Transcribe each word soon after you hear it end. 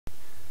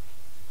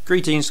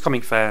Greetings,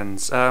 comic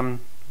fans.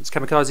 It's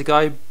Kamikaze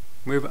Guy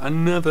with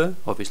another,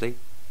 obviously,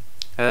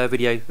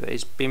 video that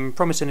has been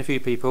promising a few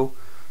people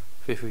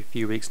for a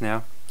few weeks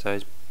now, so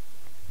it's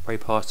way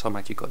past time I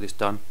actually got this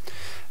done.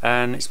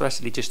 And it's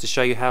basically just to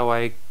show you how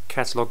I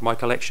catalogue my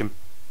collection.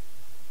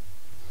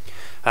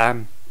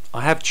 I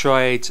have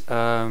tried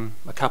a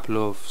couple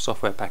of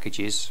software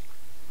packages.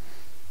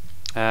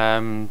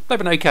 They've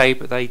been okay,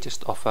 but they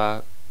just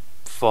offer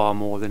far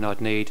more than I'd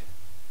need.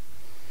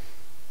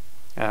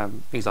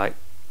 Things like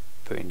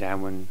putting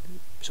down when,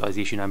 besides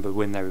the issue number,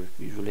 when they were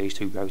released,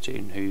 who wrote it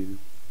and who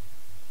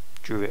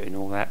drew it and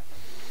all that.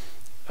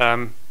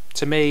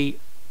 To me,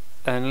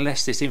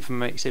 unless this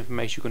information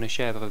you're going to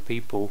share with other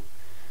people,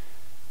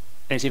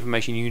 and it's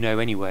information you know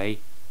anyway,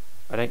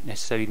 I don't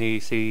necessarily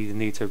see the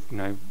need to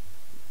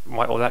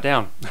write all that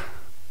down.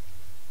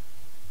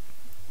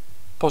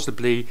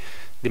 Possibly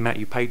the amount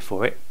you paid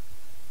for it,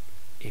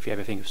 if you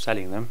ever think of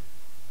selling them,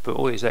 but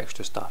all this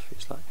extra stuff,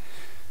 it's like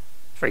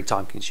very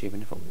time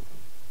consuming.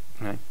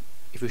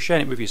 If you're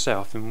sharing it with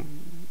yourself, then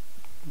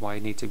why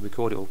you need to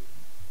record it all?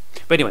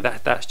 But anyway,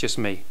 that's just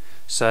me.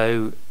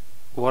 So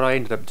what I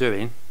ended up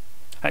doing,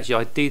 actually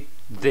I did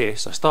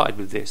this, I started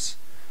with this,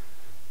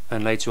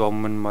 and later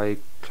on when my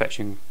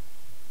collection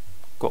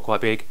got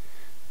quite big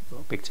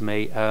to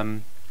me,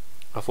 I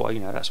thought,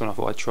 that's when I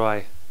thought I'd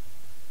try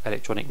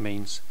electronic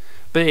means.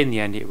 But in the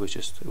end it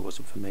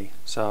wasn't for me,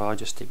 so I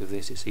just stick with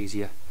this, it's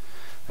easier.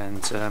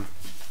 And I'll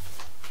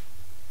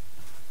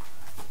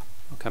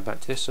come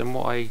back to this. And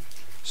what I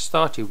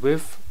started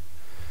with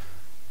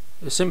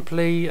is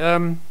simply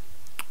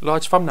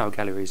large thumbnail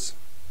galleries.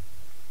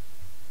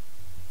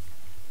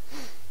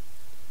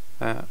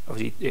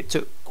 Obviously it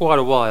took quite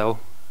a while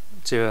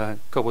to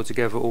cobble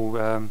together all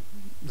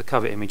the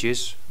cover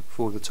images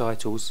for the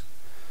titles.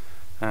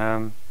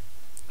 A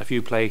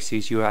few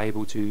places you were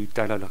able to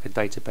download like a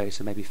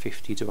database of maybe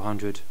 50 to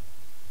 100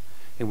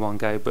 in one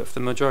go, but for the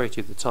majority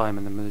of the time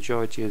and the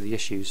majority of the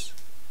issues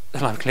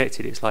that I've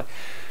collected, it's like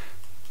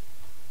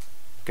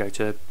go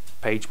to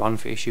page 1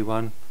 for issue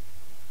 1,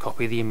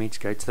 copy the image,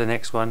 go to the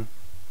next one.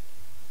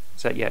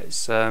 So yeah,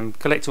 it's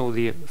collecting all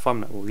the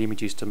thumbnail, all the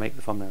images to make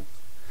the thumbnail.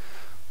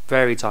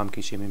 Very time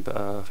consuming, but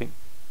I think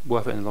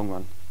worth it in the long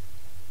run.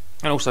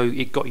 And also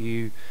it got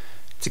you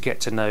to get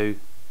to know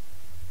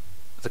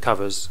the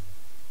covers,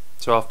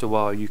 so after a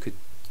while you could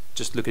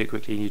just look at it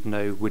quickly and you'd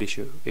know what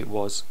issue it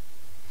was.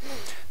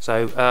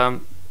 So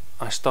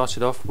I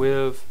started off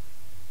with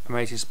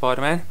Amazing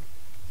Spider-Man.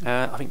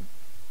 I think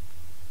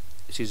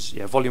this is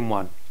volume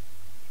 1.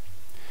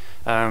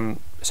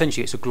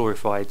 Essentially it's a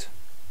glorified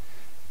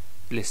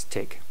list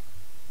tick.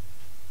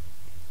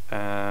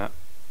 When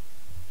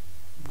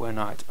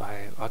I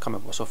can't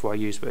remember what software I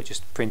used, but it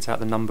just prints out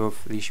the number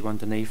of the issue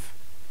underneath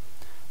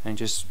and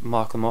just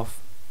mark them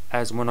off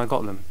as and when I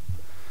got them.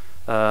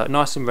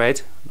 Nice and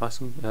red, nice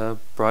and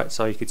bright,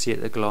 so you could see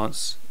at a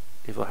glance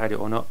if I had it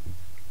or not.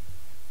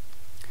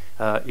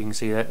 You can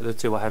see that the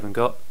two I haven't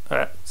got.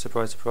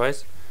 Surprise,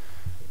 surprise.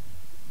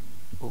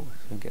 Oh, I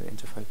can get it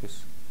into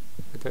focus.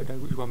 I don't know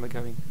which one we're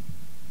going.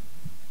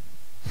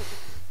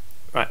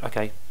 Right,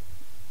 okay.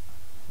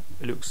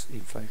 It looks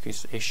in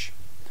focus-ish.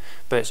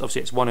 But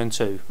obviously it's 1 and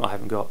 2 I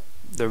haven't got.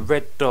 The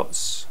red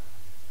dots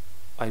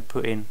I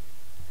put in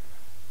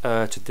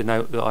to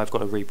denote that I've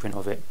got a reprint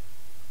of it.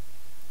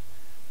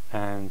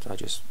 And I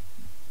just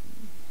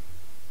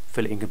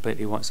fill it in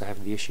completely once I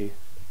have the issue.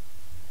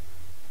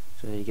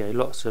 So there you go,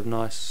 lots of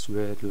nice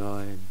red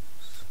lines.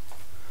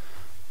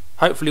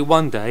 Hopefully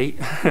one day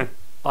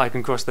I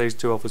can cross those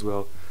two off as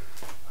well.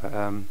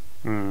 Perhaps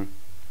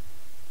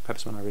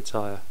when I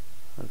retire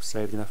I've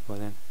saved enough by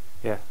then.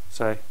 Yeah,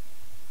 so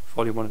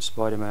volume 1 of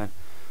Spider-Man,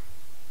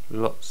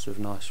 lots of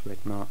nice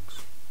red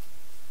marks.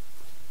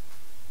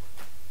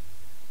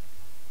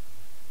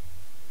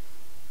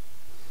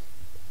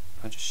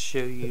 I'll just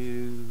show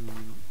you.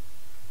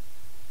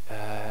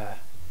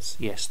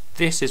 Yes,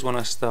 this is when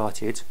I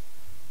started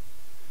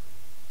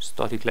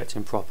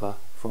collecting proper,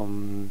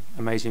 from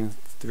Amazing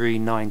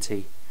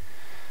 390,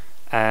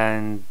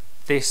 and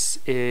this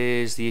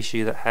is the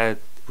issue that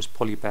was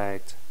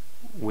polybagged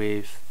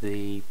with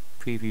the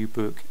preview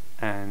book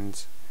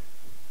and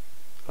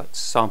like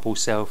sample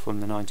cell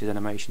from the 90s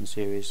animation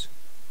series.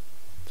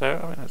 So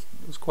I mean, it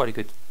was quite a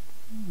good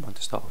one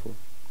to start off with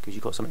because you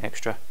got something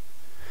extra.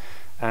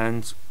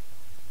 And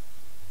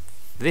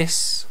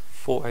this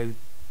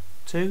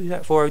 402, is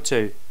that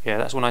 402? Yeah,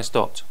 that's when I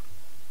stopped.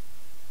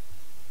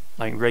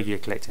 Like regular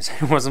collecting, so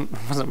it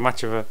wasn't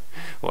much of a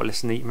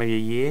less than maybe a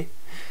year.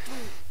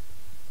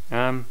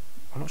 I'm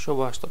not sure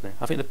why I stopped there.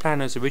 I think the plan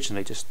was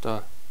originally just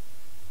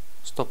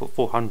stop at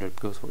 400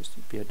 because I thought it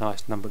would be a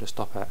nice number to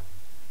stop at,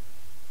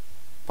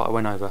 but I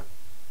went over.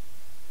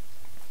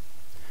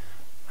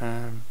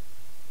 I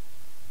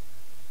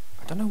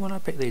don't know when I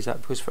picked these up,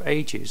 because for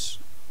ages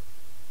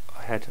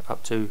I had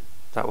up to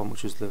that one,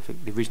 which was the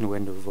original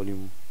end of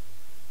volume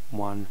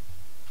 1.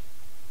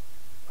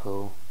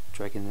 Oh,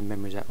 dragging the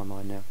memories out of my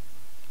mind now.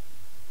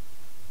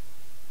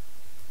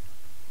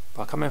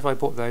 But I can't remember if I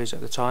bought those at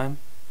the time,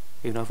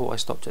 even though I thought I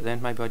stopped it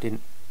then. Maybe I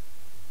didn't.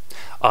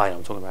 I know what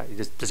I'm talking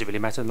about. Does it really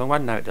matter in the long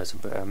run? No, it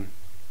doesn't. But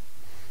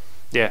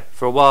yeah,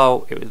 for a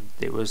while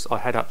it was I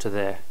had up to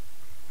there,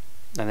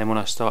 and then when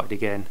I started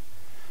again,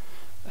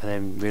 and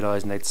then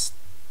realising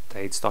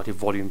they'd started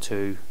volume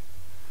 2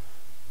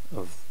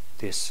 of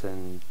this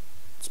and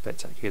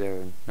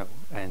Spectacular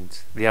and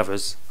the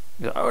others.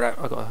 Oh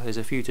no, there's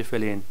a few to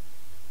fill in.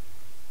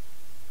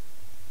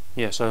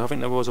 Yeah, so I think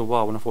there was a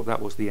while when I thought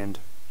that was the end.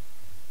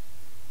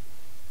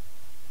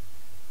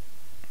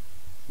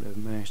 But I've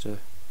managed to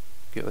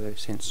get all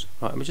those since.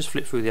 Right, let me just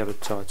flip through the other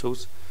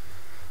titles.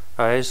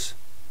 There's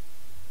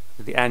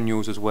the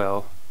annuals as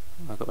well.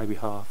 I've got maybe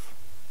half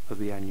of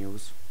the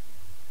annuals.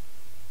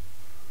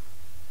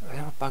 They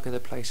are a bugger the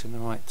place in the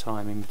right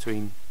time in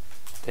between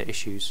their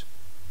issues.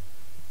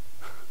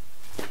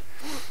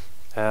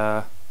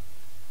 The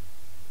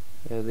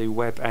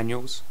web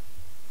annuals.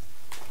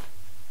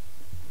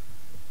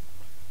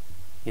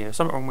 Yeah,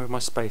 something wrong with my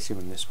spacing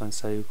on this one.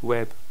 So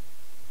web,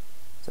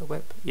 is that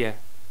web? Yeah,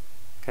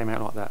 came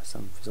out like that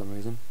for some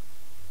reason.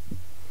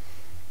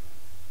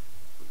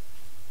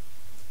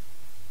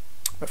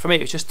 But for me,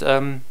 it's just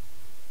a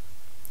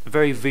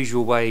very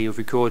visual way of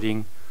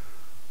recording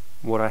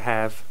what I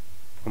have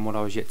and what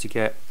I was yet to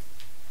get.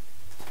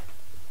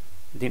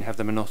 I didn't have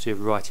the monotony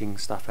of writing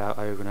stuff out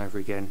over and over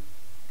again.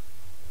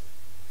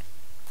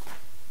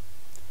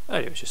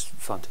 It was just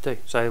fun to do.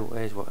 So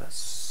here's what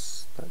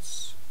that's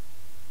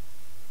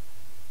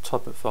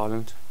Top of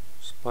Island,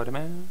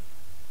 Spider-Man.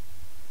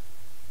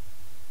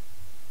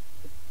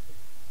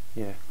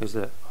 Yeah, because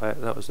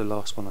that was the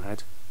last one I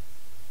had.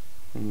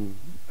 And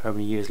how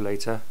many years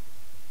later,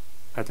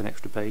 add an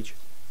extra page.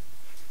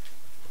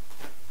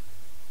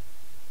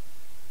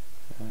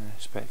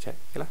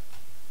 Spectacular.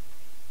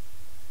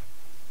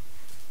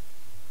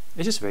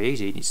 It's just very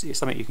easy. It's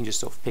something you can just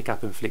sort of pick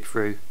up and flick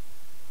through.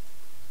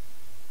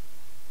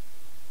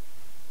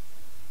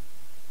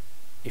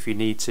 If you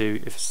need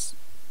to, if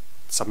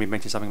somebody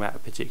mentions something about a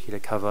particular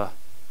cover,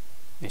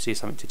 you see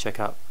something to check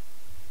up.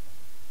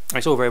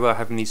 It's all very well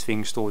having these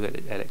things stored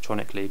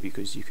electronically,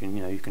 because you can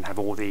have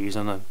all these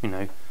on a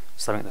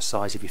something the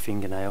size of your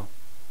fingernail.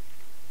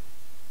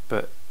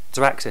 But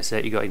to access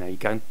it, you go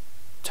and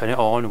turn it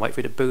on and wait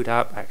for it to boot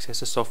up. Access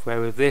the software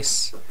with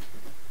this,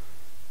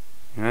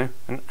 an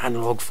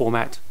analog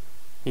format.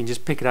 You can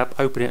just pick it up,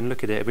 open it, and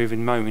look at it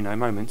within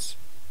moments.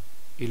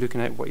 You're looking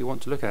at what you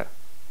want to look at.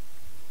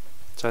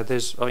 So I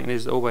think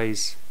there's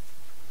always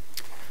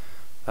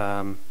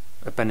a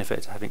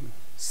benefit to having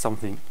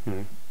something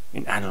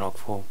in analog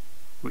form,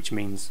 which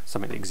means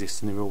something that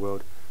exists in the real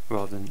world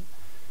rather than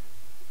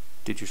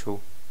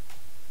digital.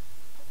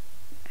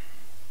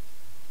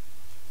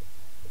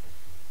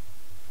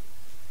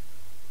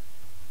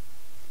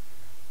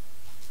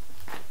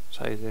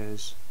 So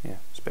there's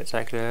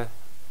Spectacular,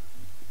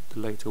 the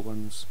later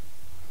ones.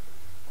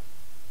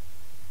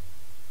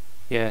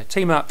 Yeah,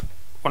 team up.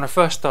 When I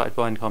first started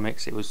buying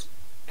comics, it was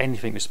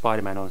anything with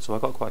Spider-Man on, so I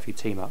got quite a few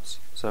team ups.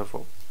 So I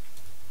thought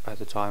at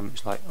the time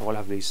it's like, I'll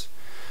have these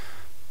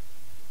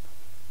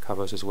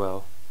covers as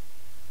well,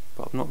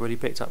 but I've not really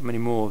picked up many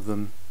more of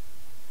them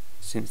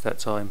since that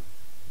time.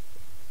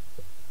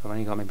 I've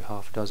only got maybe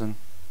half a dozen.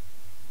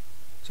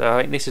 So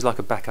I think this is like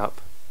a backup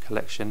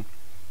collection.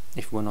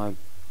 If when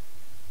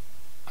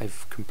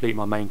I've completed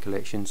my main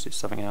collections, it's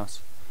something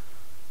else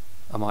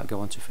I might go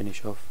on to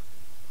finish off.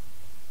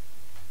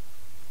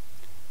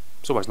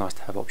 It's always nice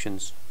to have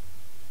options,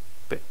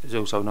 but it's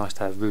also nice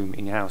to have room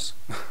in your house.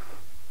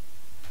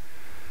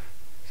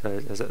 So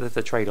there's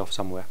a trade-off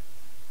somewhere.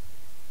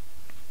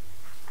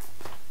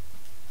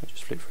 I'll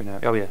just flick through now.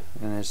 Oh yeah,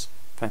 and there's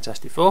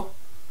Fantastic Four.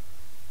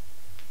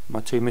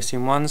 My two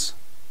missing ones.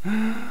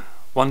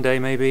 One day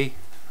maybe,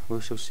 we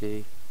shall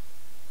see.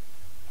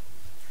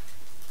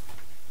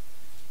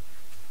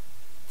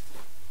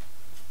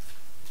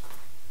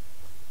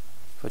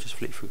 If I just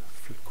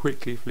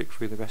quickly flick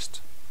through the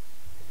rest.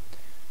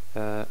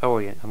 Oh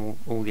yeah, and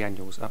all the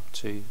annuals up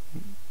to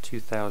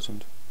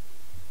 2000.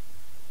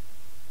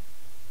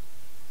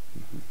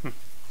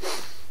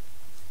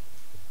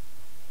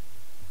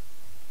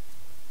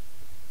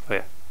 Oh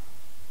yeah,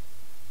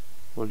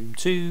 volume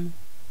 2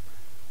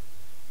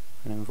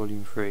 and then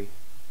volume 3.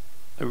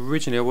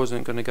 Originally I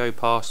wasn't going to go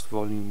past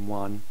volume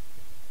 1.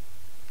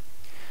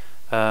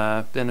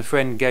 Then a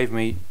friend gave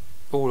me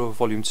all of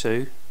volume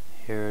 2,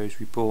 Heroes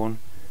Reborn,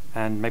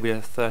 and maybe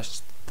the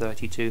first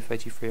 32,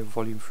 33 of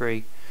volume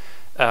 3.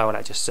 Well,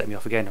 that just set me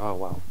off again. Oh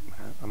well,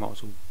 I might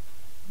as well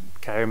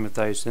carry on with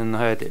those. And I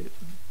heard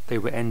they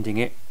were ending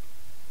it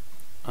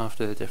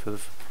after the death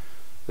of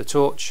the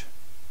Torch,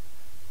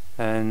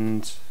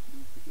 and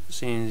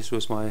seeing this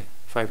was my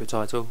favourite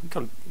title,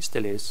 it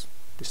still is,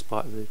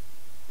 despite the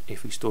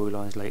iffy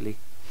storylines lately,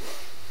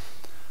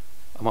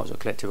 I might as well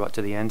collect it right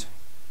to the end.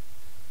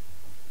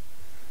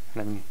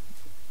 And then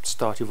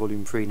started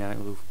volume 3 now,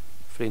 we'll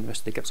fill in the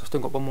rest of the gaps. I've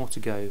still got one more to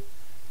go,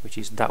 which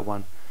is that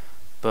one,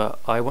 but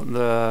I want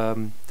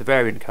the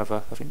variant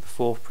cover, I think the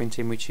 4th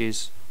printing, which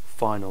is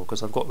final,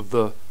 because I've got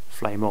the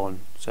Flame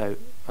On, so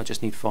I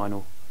just need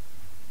final.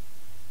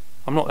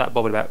 I'm not that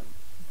bothered about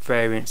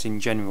variants in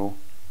general,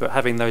 But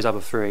having those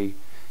other 3,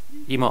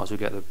 you might as well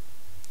get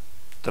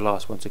the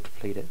last one to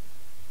complete it.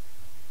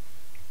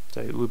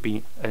 So it would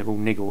be a real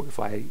niggle if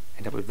I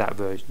end up with that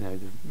version,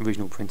 the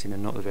original printing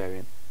and not the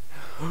variant.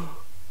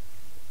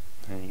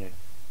 There you go.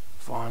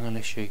 Final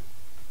issue.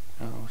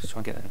 Oh, let's try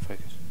and get that in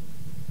focus.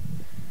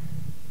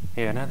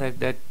 Yeah, now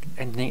they're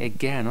ending it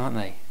again, aren't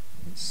they?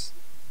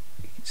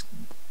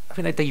 I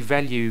think they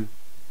devalue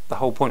the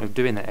whole point of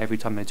doing that every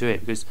time they do it,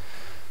 because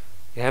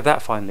you have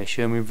that final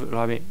issue, and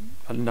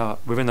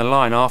within the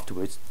line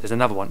afterwards, there's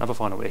another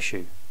final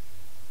issue.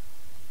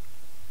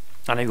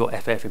 I know you've got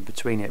FF in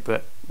between it,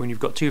 but when you've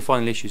got 2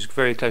 final issues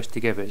very close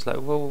together, it's like,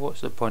 well,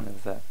 what's the point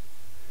of that?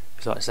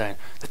 It's like saying,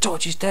 the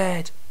Torch is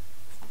dead!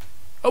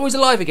 Oh, he's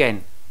alive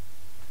again!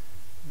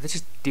 They're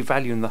just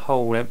devaluing the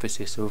whole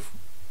emphasis of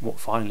what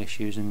final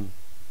issues and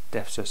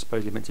deaths are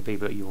supposedly meant to be,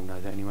 but you all know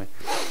that anyway.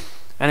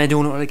 And they're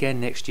doing it all again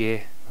next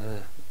year.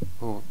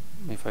 Oh,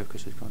 my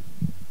focus has gone.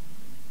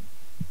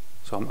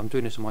 So I'm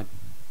doing this on my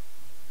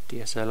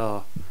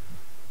DSLR.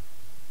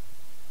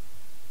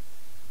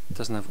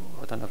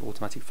 I don't have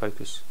automatic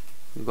focus.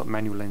 We've got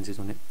manual lenses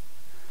on it.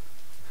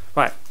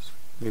 Right,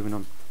 moving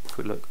on.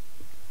 Quick look.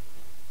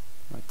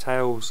 Right,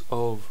 Tales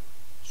of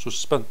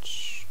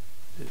Suspense.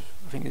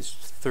 I think it's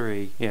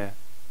 3. Yeah,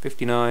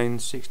 59,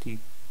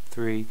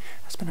 63.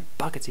 That's been a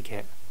bugger to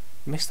get.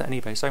 Missed that on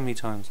eBay so many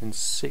times. And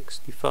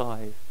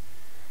 65.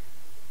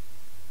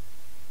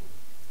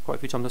 Quite a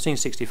few times. I've seen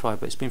 65,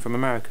 but it's been from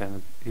America,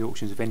 and the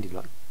auctions have ended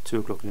like 2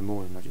 o'clock in the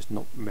morning. I just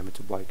not remember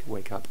to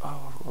wake up.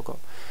 Oh,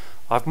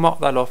 I've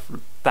marked that off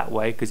that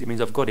way because it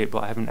means I've got it,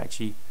 but I haven't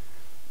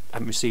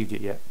received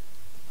it yet.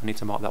 I need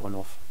to mark that one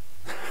off.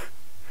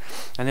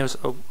 And there was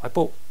I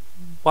bought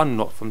one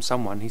lot from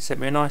someone. He sent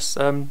me a nice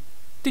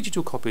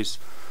digital copies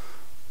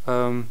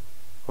of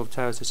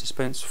Tales of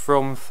Suspense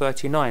from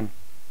 39.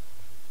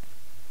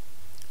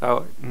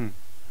 I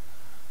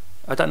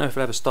don't know if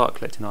I'll ever start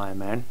collecting Iron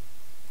Man,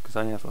 because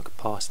I only have like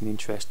a passing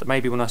interest. But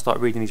maybe when I start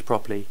reading these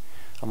properly,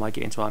 I might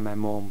get into Iron Man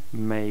more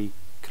and may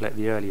collect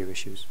the earlier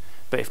issues.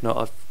 But if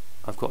not,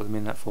 I've got them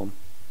in that form.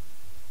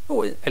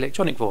 Oh,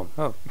 electronic form.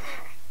 Oh.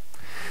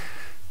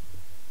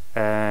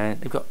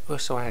 And they've got. I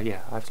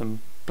have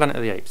some Planet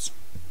of the Apes,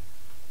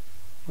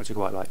 which I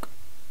quite like.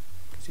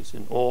 It's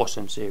an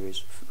awesome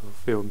series of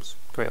films.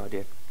 Great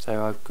idea.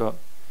 So I've got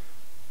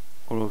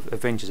all of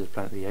Adventures of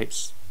Planet of the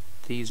Apes.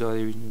 These are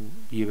the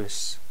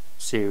US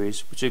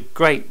series, which are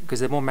great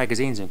because they're more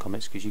magazines than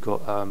comics, because you've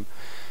got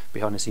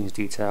behind the scenes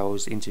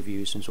details,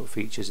 interviews and sort of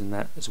features and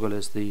that, as well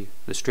as the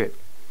strip.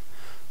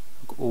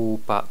 All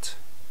but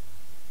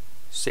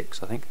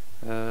 6, I think.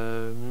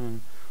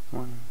 1,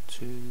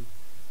 2,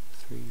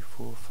 3,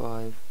 4,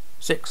 5,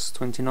 6.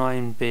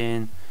 29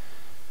 being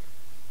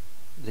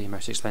the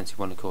most expensive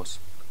one, of course.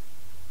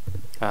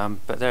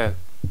 But they're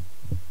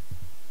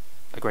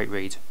a great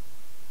read.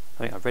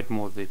 I think I've read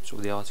more of the sort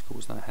of the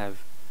articles than I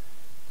have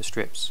the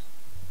strips.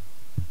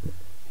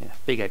 Yeah,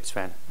 big Apes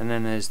fan. And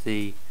then there's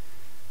the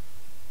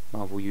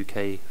Marvel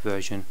UK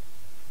version,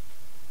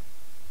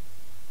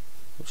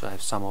 which I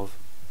have some of,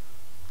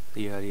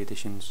 the early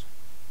editions.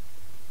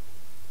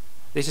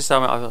 This is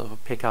something I'll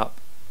pick up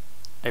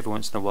every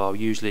once in a while,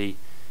 usually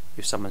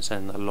if someone's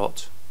selling a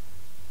lot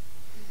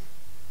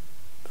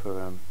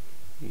for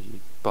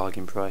usually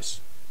bargain price.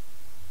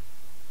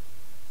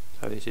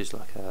 So this is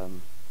like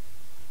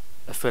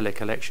a filler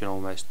collection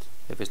almost,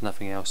 if there's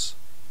nothing else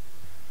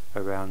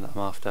around that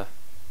I'm after.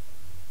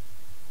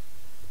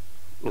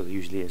 Well, there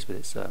usually is, but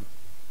it's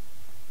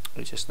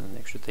just an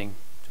extra thing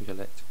to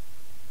collect.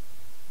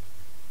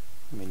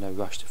 I mean, no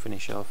rush to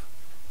finish off.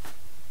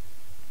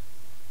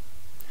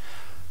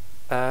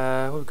 What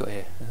have we got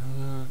here?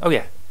 Oh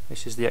yeah,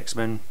 this is the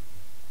X-Men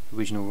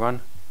original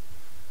run.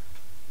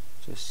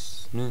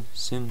 Just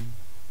Sim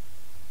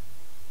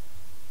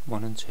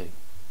 1 and 2.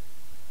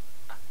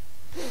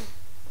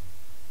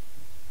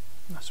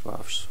 That's what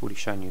I've already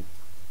shown you.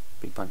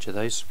 A big bunch of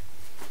those.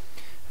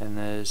 And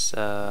there's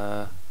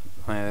my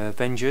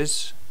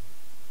Avengers.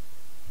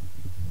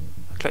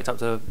 I collected up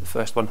to the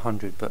first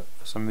 100, but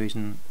for some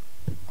reason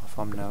my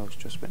thumbnails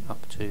just went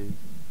up to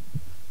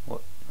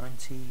what,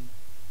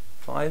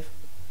 95?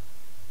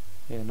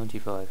 Yeah,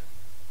 95.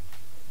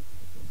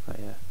 But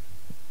yeah,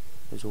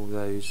 there's all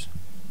those.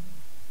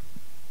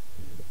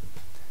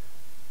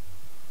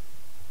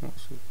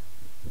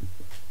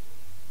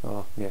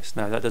 Oh yes,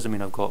 no, that doesn't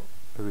mean I've got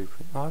a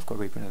reprint. Oh, I've got a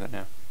reprint of that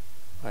now.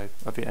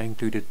 I've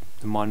included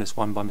the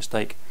 -1 by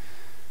mistake.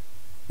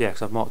 Yeah,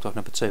 because I've marked off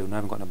number 2 and I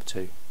haven't got number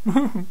 2.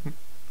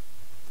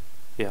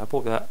 Yeah, I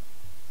bought that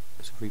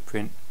as a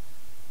reprint.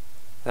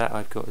 That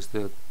I've got as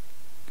the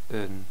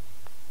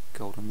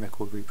golden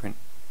record reprint.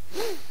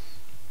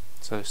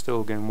 So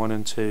still again 1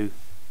 and 2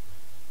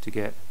 to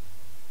get.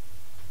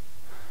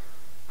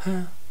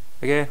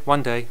 Again,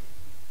 one day.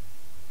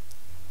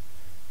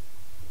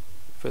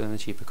 Put in the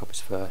cheaper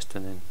copies first,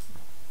 and then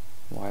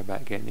wire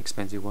back getting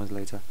expensive ones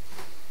later.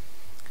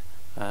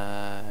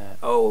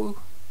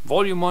 Oh,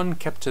 Volume 1,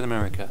 Captain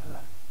America.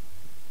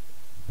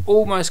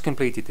 Almost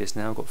completed this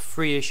now. I've got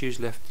 3 issues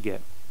left to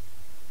get.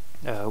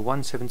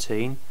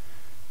 117,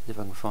 if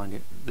I can find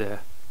it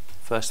there.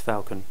 First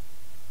Falcon.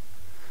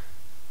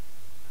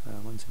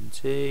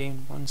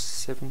 117,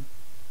 17.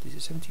 Is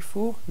it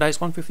 74? No,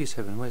 it's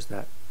 157. Where's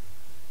that?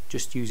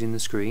 Just using the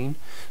screen,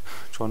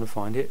 trying to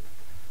find it.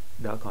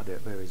 No, I can't do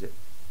it. Where is it?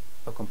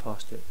 I've gone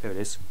past it. There it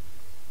is.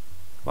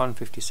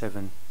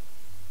 157.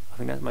 I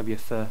think that might be a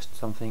first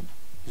something.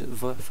 Is it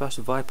the first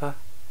Viper?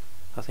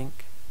 I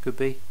think could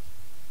be.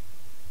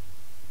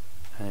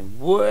 And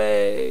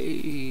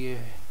way,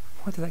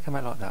 why did that come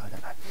out like that? I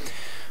don't know.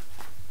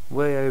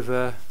 Way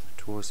over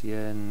towards the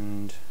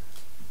end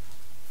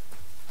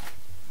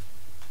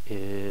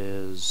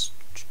is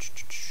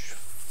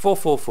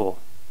 444.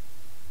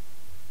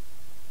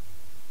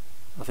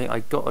 I think I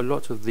got a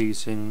lot of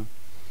these in,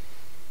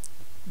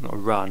 not a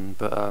run,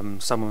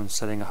 but someone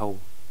selling a whole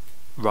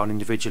run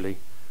individually,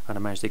 and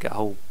I managed to get a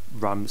whole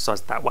run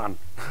besides that one.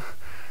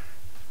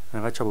 And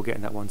I've had trouble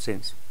getting that one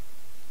since.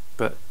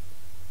 But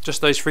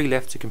just those 3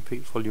 left to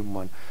complete volume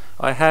 1.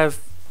 I have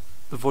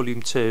the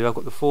volume 2. I've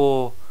got the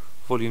 4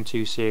 volume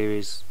 2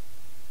 series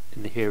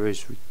in the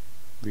Heroes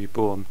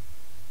Reborn,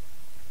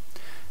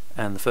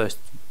 and the first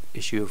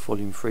issue of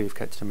volume 3 of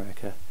Captain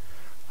America.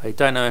 I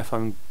don't know if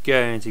I'm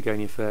going to go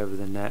any further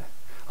than that.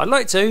 I'd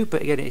like to,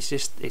 but again,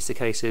 it's a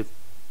case of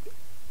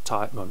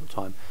time, well, not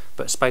time,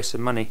 but space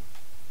and money.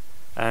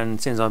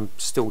 And since I'm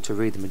still to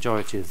read the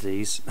majority of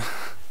these,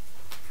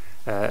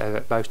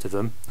 most of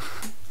them,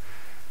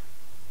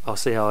 I'll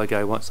see how I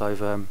go once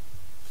I've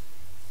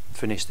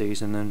finished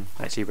these and then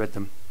actually read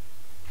them.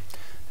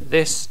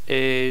 This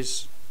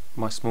is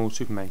my small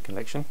Superman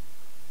collection.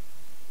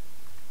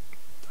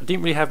 I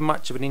didn't really have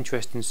much of an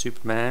interest in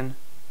Superman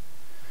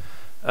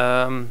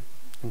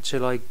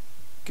until I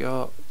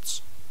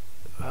got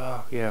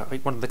yeah,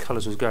 one of the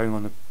colours was going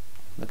on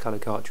the colour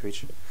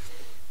cartridge.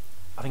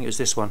 I think it was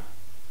this one.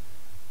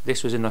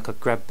 This was in like a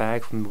grab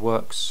bag from the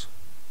Works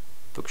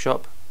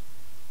bookshop,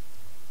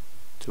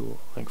 to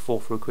I think 4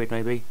 for £1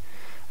 maybe,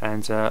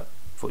 and thought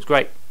it was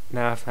great.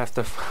 Now I have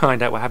to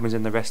find out what happens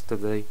in the rest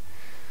of the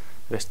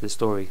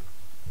story.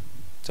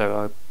 So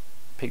I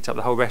picked up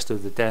the whole rest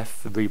of the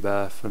Death, the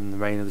Rebirth, and the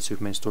Reign of the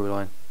Superman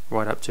storyline,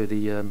 right up to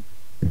the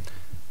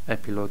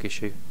epilogue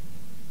issue,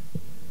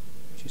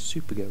 which is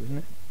Supergirl, isn't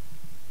it?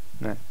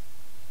 No.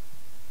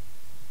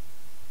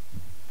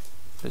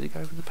 Does it go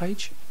over the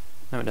page?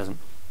 No, it doesn't.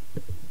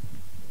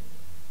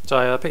 So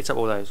I picked up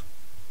all those,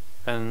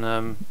 and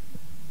I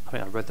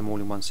think I read them all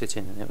in one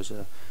sitting, and it was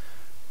a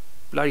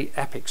bloody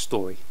epic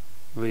story.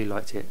 Really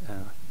liked it.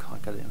 I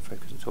can't get it in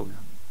focus at all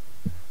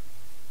now.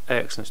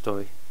 Excellent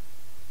story.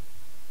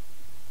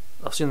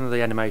 I've seen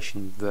the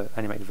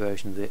animated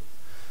version of it,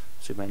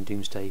 Superman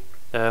Doomsday.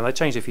 They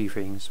changed a few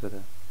things, but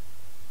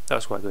that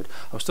was quite good.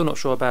 I'm still not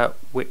sure about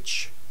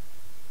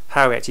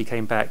how it actually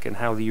came back and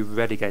how the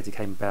Eradicator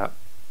came about.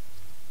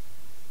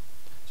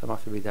 So I might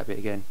have to read that bit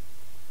again,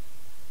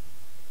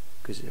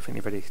 because I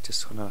think the Eradicator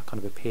just kind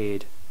of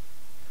appeared.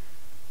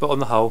 But on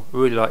the whole, I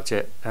really liked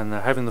it, and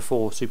having the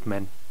 4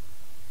 Supermen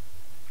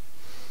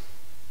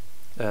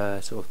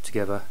sort of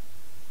together,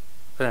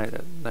 I don't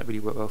know, that really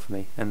worked well for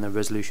me, and the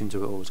resolution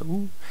to it all was like,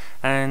 ooh.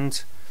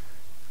 And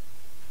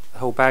the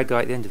whole bad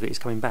guy at the end of it is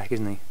coming back,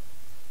 isn't he?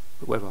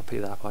 But whether I'll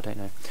pick that up, I don't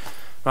know.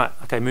 Right,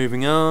 okay,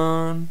 moving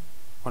on.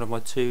 One of my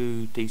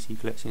 2 DC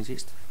collections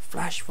is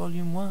Flash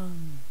Volume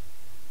 1.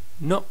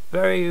 Not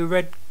very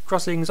red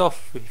crossings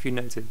off, if you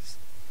notice.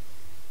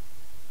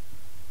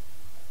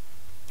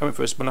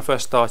 When I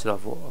first started, I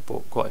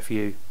bought quite a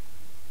few,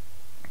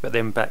 but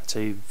then back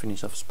to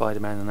finish off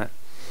Spider-Man and that.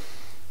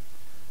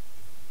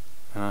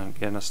 And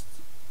again,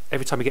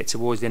 every time you get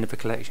towards the end of a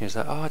collection, it's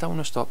like, oh, I don't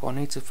want to stop. I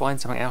need to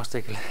find something else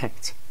to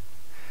collect.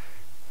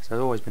 So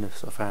I've always been a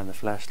sort of fan of the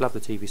Flash. Love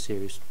the TV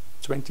series.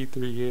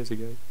 23 years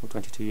ago, or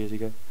 22 years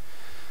ago.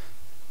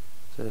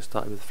 So I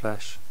started with the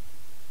Flash.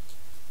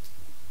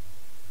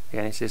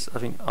 Again, it's just, I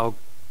think I'll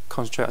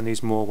concentrate on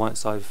these more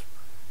once I've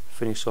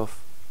finished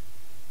off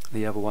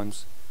the other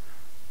ones.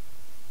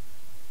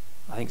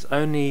 I think it's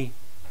only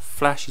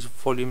Flash is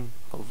volume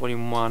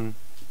 1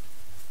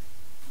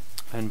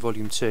 and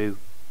volume 2,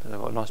 but I've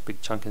got a nice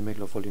big chunk in the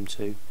middle of volume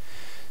 2.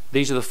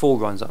 These are the full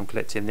runs that I'm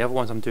collecting. The other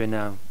ones I'm doing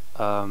now,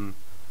 like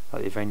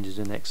the Avengers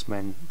and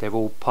X-Men, they're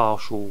all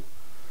partial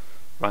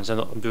runs. I'm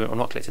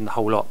not collecting the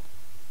whole lot.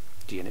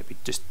 It'd be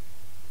just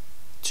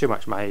too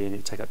much money and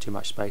it'd take up too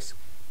much space.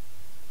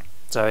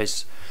 So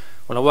it's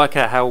when I work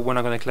out when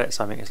I'm going to collect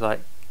something, it's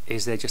like,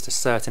 is there just a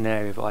certain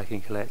area that I can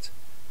collect?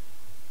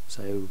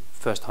 So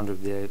first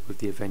 100 with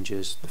the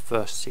Avengers, the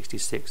first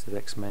 66 of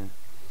X-Men.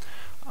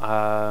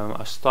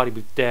 I started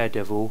with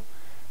Daredevil,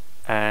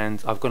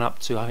 and I've gone up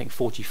to I think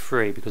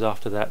 43, because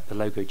after that the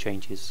logo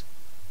changes.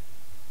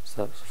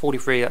 So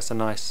 43, that's a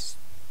nice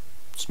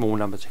small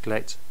number to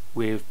collect.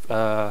 With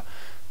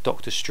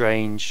Doctor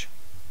Strange,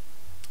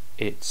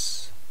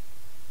 it's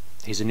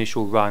his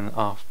initial run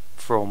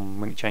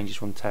from when it changes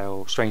from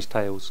Strange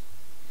Tales.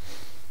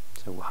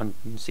 So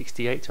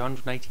 168 to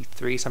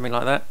 183, something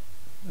like that.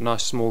 A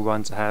nice small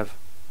run to have,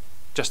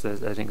 just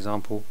as an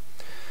example.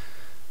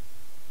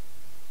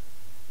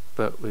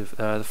 But with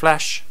the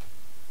Flash,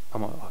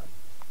 I'm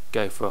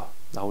go for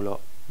the whole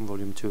lot,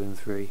 volume 2 and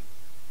 3.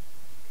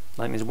 I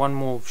think there's one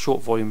more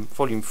short volume,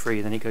 volume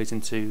 3, then it goes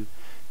into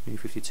New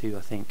 52,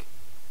 I think.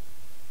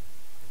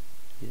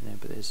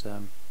 But there's I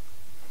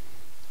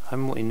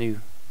haven't got any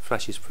new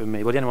flashes for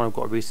me. Well, the only one I've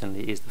got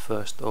recently is the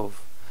first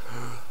of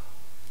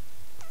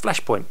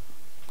Flashpoint,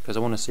 because I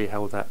want to see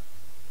how that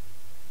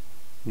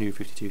New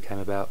 52 came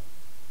about.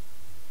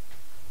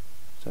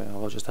 So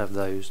I'll just have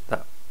those,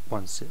 that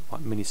one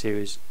mini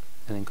series,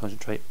 and then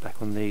concentrate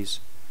back on these.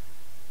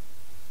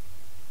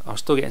 I'm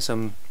still getting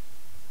some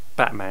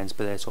Batmans,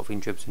 but they're sort of in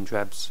dribs and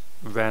drabs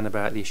around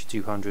about the issue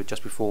 200,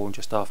 just before and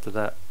just after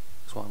that.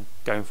 That's what I'm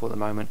going for at the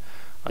moment.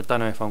 I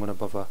don't know if I'm going to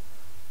bother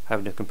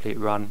having a complete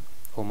run,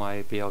 or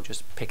maybe I'll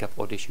just pick up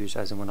odd issues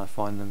as and when I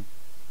find them.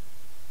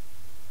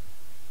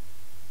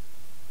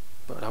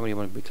 But I don't really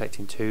want to be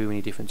collecting too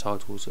many different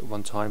titles at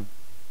one time,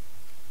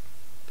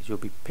 because you'll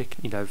be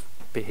picking, a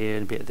bit here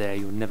and a bit there.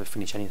 You'll never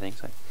finish anything.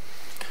 So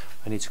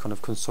I need to kind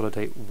of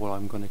consolidate what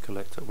I'm going to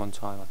collect at one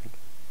time, I think.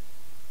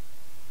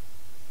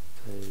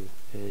 So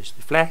there's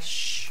the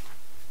Flash,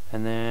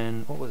 and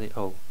then what were they?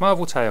 Oh,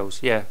 Marvel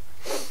Tales. Yeah.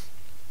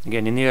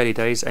 Again, in the early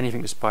days,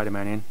 anything with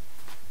Spider-Man in.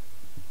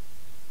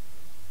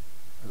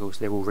 Of course,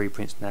 they're all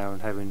reprints now,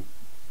 and having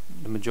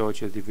the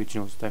majority of the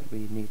originals, don't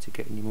really need to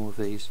get any more of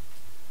these.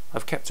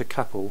 I've kept a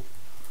couple,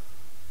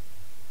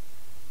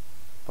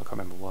 but I can't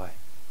remember why.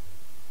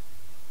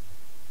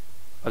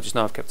 I just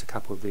know I've kept a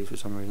couple of these for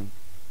some reason.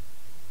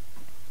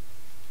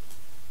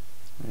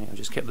 Yeah, I've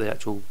just kept the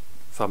actual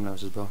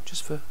thumbnails as well,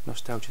 just for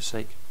nostalgia's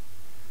sake.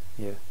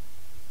 Yeah,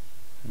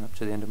 and up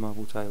to the end of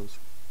Marvel Tales.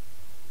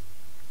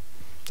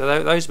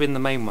 So those have been the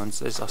main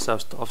ones.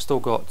 I've still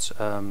got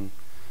to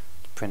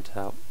print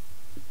out,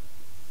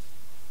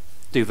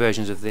 do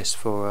versions of this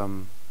for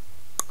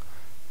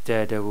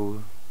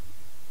Daredevil,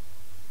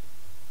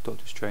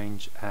 Doctor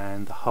Strange,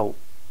 and the Hulk.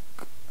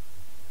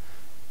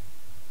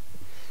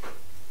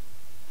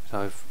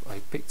 So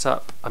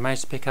I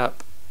managed to pick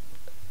up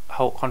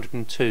Hulk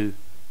 102,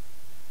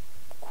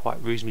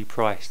 quite reasonably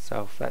priced.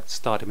 So that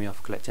started me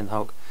off collecting the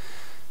Hulk.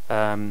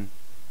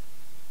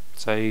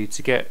 So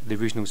to get the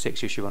original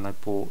 6-issue one, I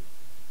bought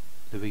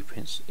the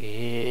reprints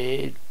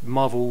in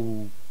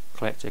Marvel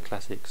Collector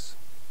Classics.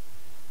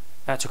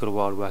 That took a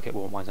while to work out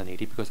what ones I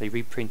needed, because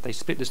they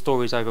split the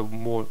stories over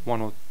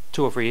one or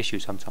two or three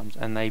issues sometimes,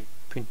 and they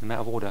print them out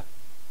of order.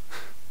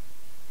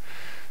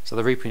 So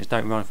the reprints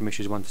don't run from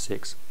issues 1 to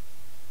 6.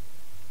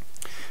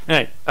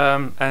 Anyway,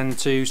 and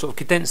to sort of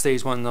condense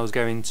these when I was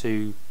going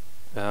to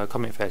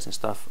comic fairs and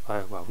stuff,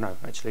 well, no,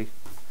 actually,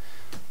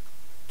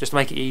 just to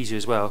make it easier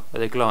as well,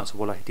 at a glance of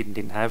what I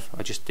didn't have,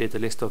 I just did a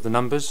list of the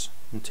numbers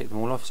and tick them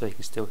all off, so you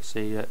can still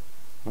see that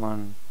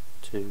 1,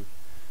 2,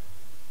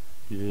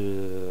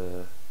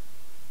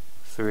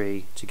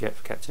 3 to get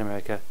for Captain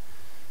America.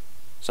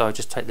 So I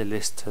just take the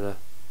list to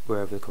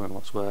wherever the comic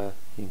box were.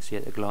 You can see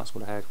at a glance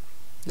what I had.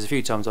 There's a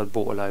few times I'd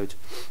bought a load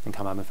and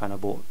come home and found I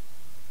bought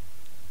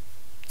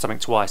something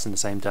twice in the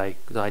same day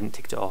because I hadn't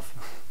ticked it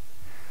off.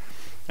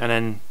 And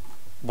then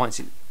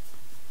once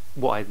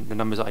the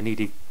numbers that I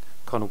needed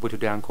kind of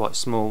whittled down quite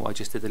small, I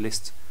just did a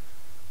list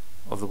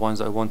of the ones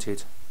that I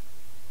wanted.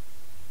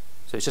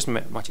 So it's just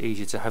much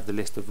easier to have the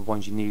list of the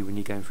ones you need when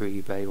you're going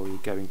through eBay or you're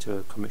going to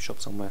a comic shop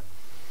somewhere.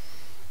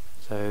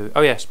 So,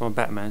 oh yes, my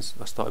Batmans,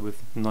 I started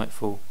with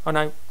Nightfall. Oh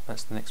no,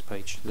 that's the next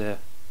page there.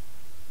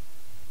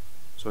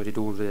 So I did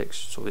all the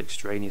sort of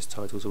extraneous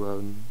titles as well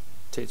and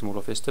ticked them all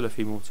off. There's still a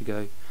few more to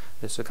go.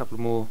 There's a couple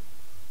more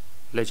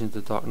Legends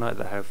of the Dark Knight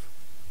that have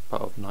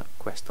part of Night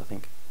Quest, I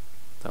think,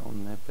 that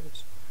on there, but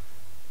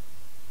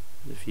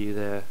there's a few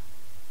there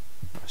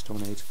that I still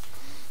need.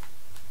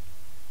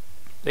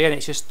 Again,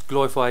 it's just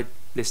glorified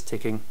list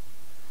ticking,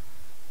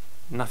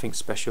 nothing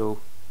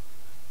special,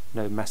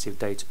 no massive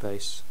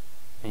database,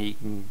 and you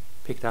can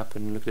pick it up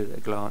and look at it at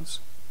a glance.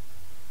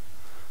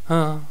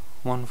 1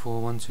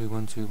 4 1 2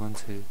 1 2 1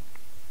 2.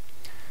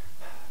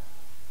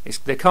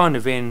 They're kind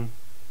of in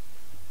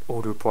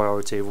order of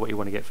priority of what you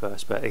want to get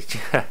first, but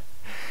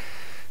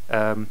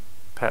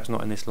perhaps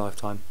not in this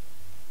lifetime.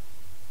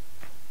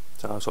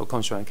 So I'll sort of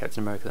concentrate on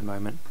Captain America at the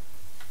moment.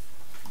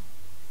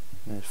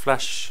 There's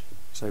Flash,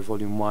 so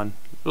Volume 1.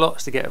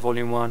 Lots to get at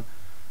Volume 1.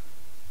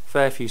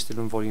 Fair few still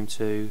on Volume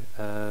 2.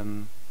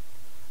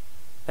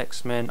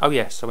 X-Men. Oh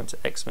yes, I went to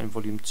X-Men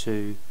Volume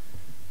 2.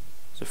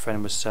 So a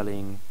friend was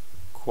selling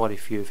quite a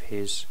few of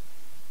his,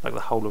 like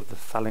the whole of the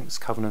Phalanx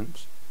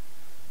Covenant,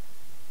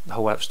 the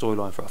whole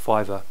storyline for a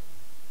 £5,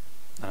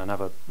 and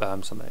another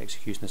some of the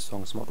Executioner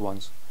songs, some odd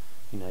ones,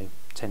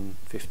 10,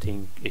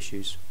 15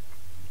 issues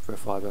for a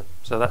 £5.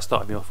 So that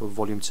started me off with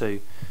Volume 2.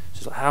 So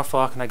it's like, how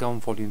far can I go on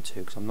Volume 2?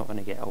 Because I'm not going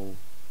to get all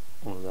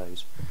of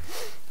those.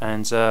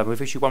 And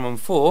with issue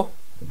 114,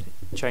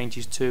 it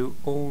changes to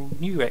all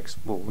new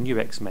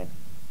X-Men.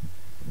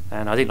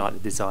 And I didn't like the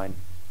design,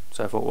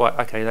 so I thought, right,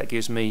 okay, that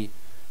gives me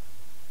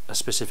a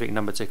specific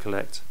number to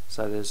collect.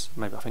 So there's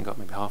I think I've got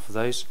maybe half of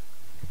those.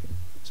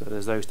 So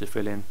there's those to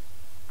fill in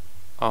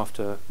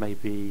after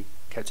maybe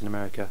Captain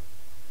America,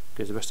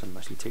 because the rest of them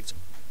actually ticked.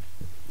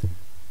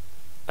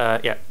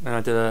 yeah, and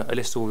I did a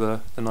list of all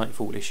the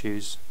Nightfall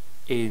issues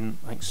in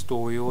like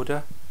story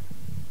order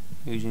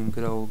using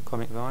good old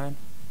Comic Vine.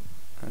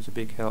 That was a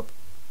big help.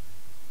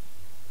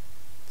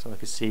 So I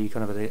could see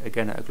kind of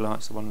again at a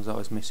glance the ones that I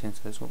was missing.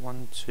 So there's what,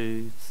 1,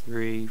 2,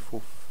 3,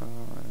 4,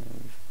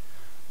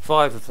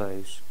 5 of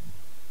those.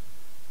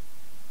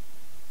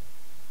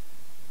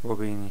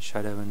 Robin,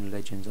 Shadow and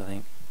Legends, I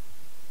think.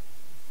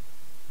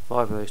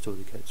 5 of those still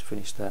to go to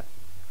finish that.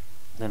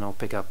 Then I'll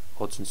pick up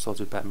odds and sods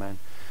with Batman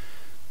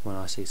when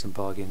I see some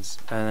bargains.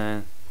 And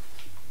then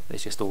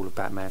it's just all of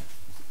Batman.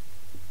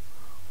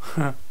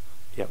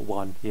 Yeah,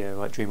 1, yeah,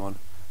 right, Dream On.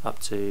 Up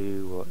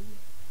to what,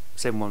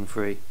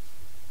 713.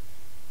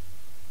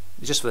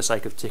 It's just for the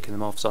sake of ticking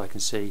them off so I can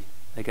see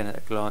again at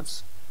a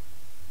glance,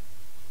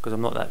 because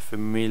I'm not that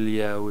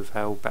familiar with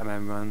how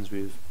Batman runs,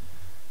 with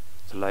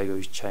the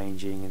logos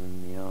changing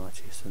and the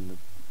artists and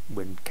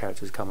when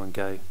characters come and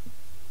go.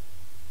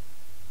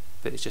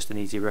 But it's just an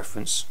easy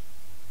reference.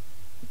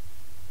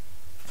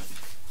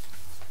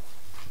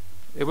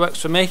 It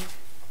works for me.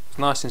 It's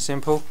nice and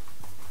simple.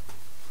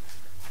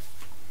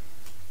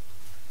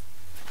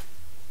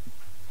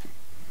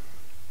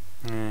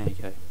 There you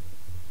go.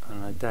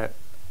 And I doubt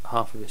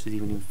half of this is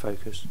even in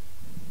focus.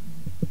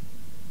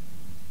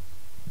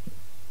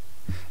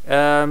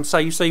 So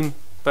you've seen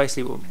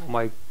basically what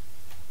my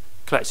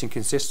collection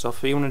consists of.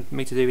 If you wanted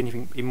me to do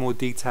anything in more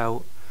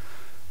detail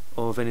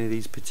of any of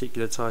these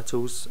particular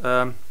titles,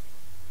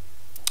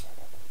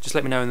 just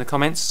let me know in the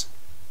comments,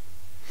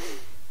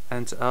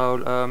 and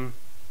I'll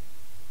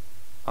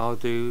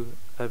do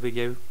a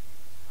video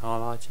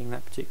highlighting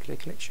that particular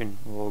collection,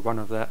 or one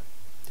of that,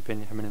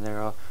 depending how many there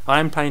are. I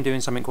am planning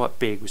doing something quite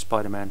big with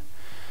Spider-Man,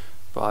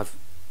 but I've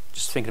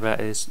just thinking about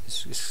it,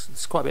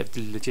 it's quite a bit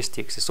of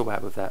logistics to sort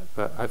out with that,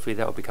 but hopefully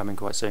that will be coming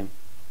quite soon.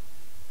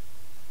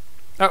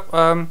 Oh,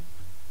 I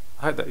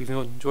hope that you've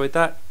enjoyed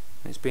that.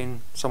 It's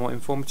been somewhat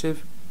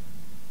informative,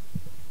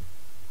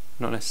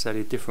 not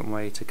necessarily a different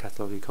way to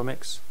cataloguing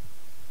comics,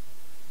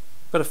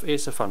 but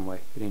it's a fun way,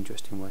 an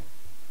interesting way.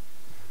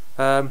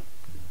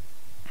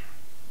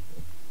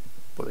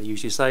 What they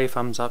usually say: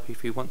 thumbs up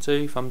if you want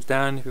to, thumbs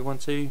down if you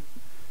want to,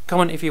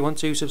 comment if you want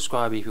to,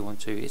 subscribe if you want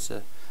to. It's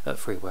a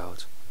free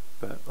world.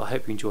 But I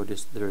hope you enjoyed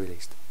this at the very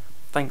least.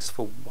 Thanks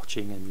for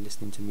watching and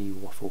listening to me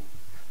waffle.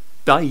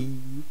 Bye!